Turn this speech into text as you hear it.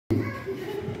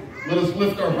Let us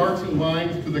lift our hearts and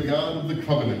minds to the God of the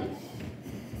covenant,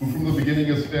 who from the beginning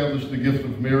established the gift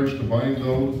of marriage to bind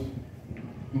those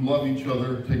who love each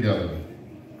other together.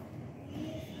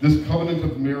 This covenant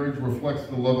of marriage reflects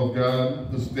the love of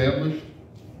God established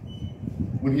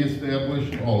when he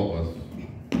established all of us.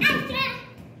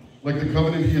 Like the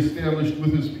covenant he established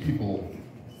with his people.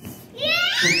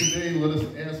 So today let us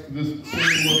ask this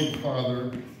same loving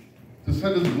Father to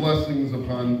send his blessings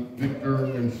upon Victor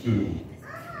and Sue.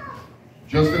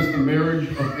 Just as the marriage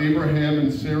of Abraham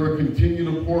and Sarah continue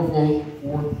to pour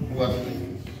forth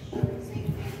blessings.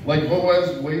 Like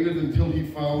Boaz waited until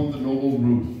he found the noble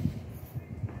Ruth.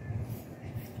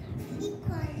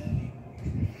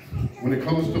 When it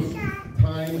comes to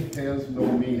time has no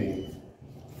meaning.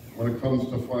 When it comes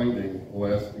to finding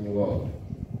lasting love.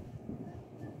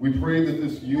 We pray that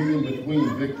this union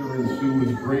between Victor and Sue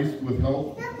is graced with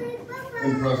health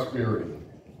and prosperity.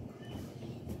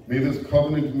 May this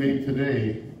covenant made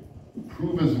today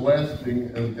prove as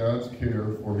lasting as God's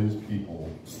care for his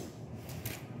people.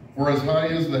 For as high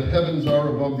as the heavens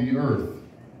are above the earth,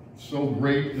 so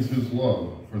great is his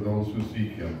love for those who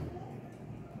seek him.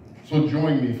 So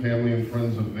join me, family and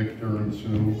friends of Victor and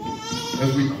Sue,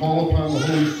 as we call upon the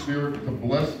Holy Spirit to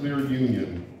bless their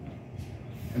union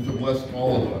and to bless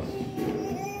all of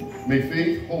us. May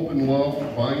faith, hope, and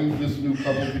love bind this new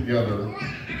couple together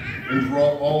and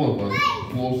draw all of us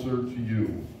closer to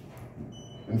you.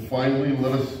 And finally,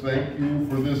 let us thank you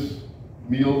for this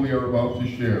meal we are about to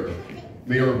share.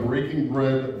 May our breaking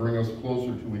bread bring us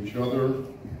closer to each other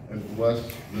and bless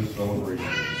this celebration.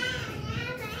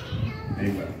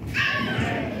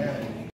 Amen.